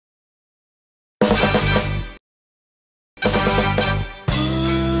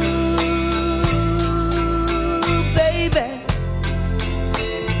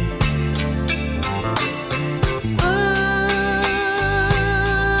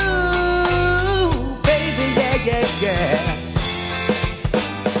yeah, yeah.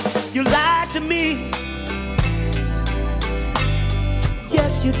 You lied to me,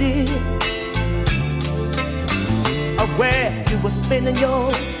 yes you did, of where you were spending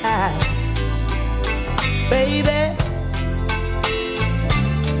your time, baby.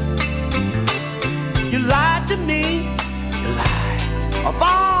 You lied to me, you lied, of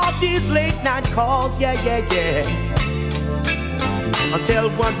all these late night calls, yeah, yeah, yeah. Until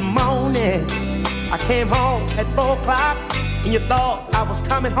one morning I came home at 4 o'clock, and you thought I was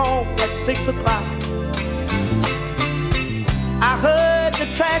coming home at 6 o'clock. I heard the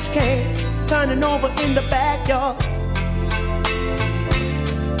trash can turning over in the backyard.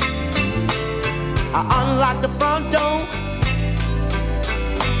 I unlocked the front door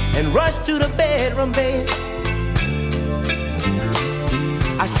and rushed to the bedroom bed.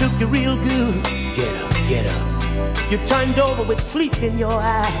 I shook you real good. Get up, get up. You turned over with sleep in your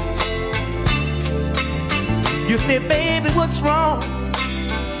eyes. You said, baby, what's wrong?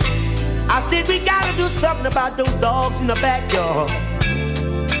 I said, we gotta do something about those dogs in the backyard.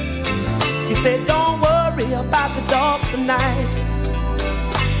 You said, don't worry about the dogs tonight.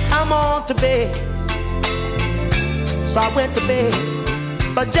 Come on to bed. So I went to bed,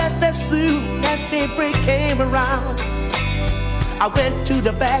 but just as soon as daybreak came around, I went to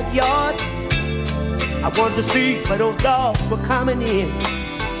the backyard. I wanted to see where those dogs were coming in.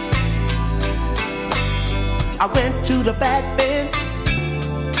 I went to the back fence.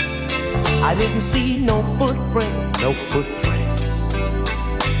 I didn't see no footprints, no footprints.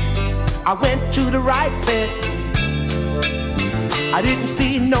 I went to the right fence. I didn't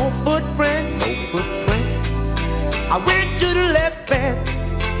see no footprints, no footprints. I went to the left fence.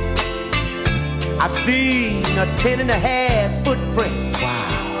 I seen a 10.5 footprint.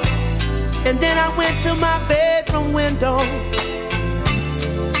 Wow. And then I went to my bedroom window.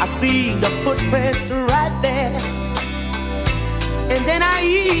 I seen the footprints right there. And then I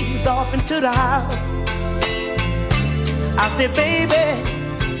eased off into the house. I said, baby,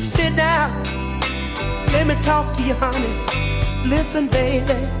 sit down. Let me talk to you, honey. Listen,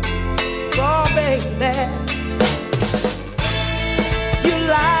 baby. Oh, baby. You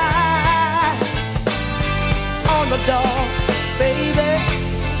lie on the dogs, baby.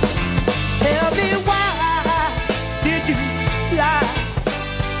 Tell me why did you lie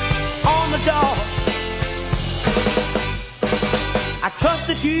on the dogs? I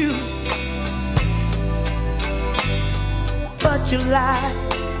trusted you, but you lied.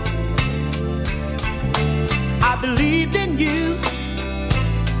 I believed in you.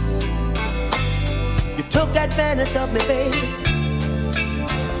 You took advantage of me, baby.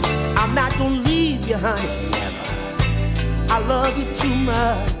 I'm not gonna leave you, honey, never. I love you too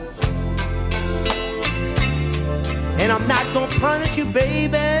much. And I'm not gonna punish you,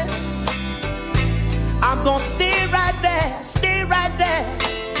 baby. I'm gonna stay right there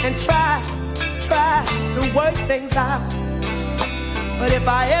and try to work things out. But if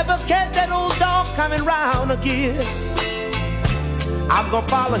I ever catch that old dog coming round again, I'm gonna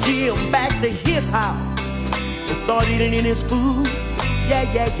follow him back to his house and start eating in his food. Yeah,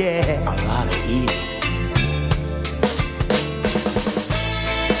 yeah, yeah. A lot of eating.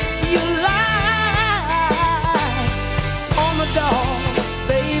 You lie on the dogs,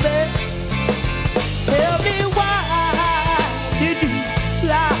 baby. Tell me why did you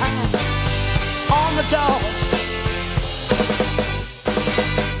lie on the dogs?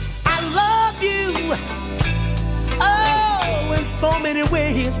 I love you, oh, in so many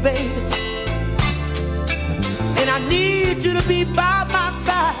ways, baby. And I need you to be by my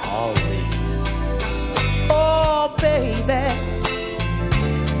side always. Oh, baby.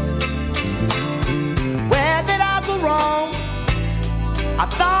 Where did I go wrong? I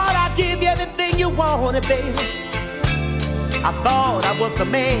thought I'd give you everything you wanted, baby. I thought I was the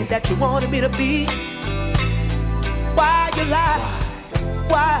man that you wanted me to be. Why you lie?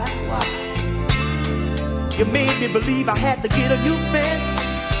 Why? You made me believe I had to get a new fence.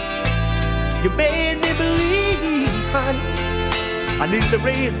 You made me believe, honey, I need to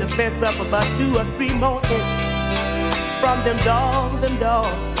raise the fence up about 2 or 3 more inches from them dogs,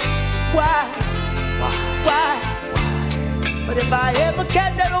 Why? But if I ever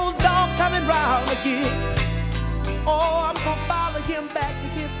catch that old dog coming round again, oh, I'm gonna follow him back to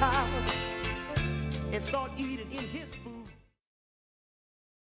his house and start eating in his food.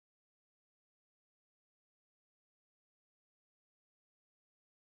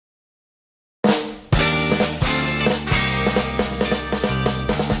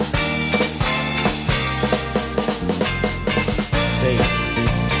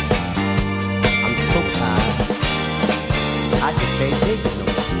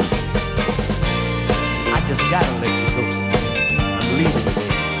 gotta let you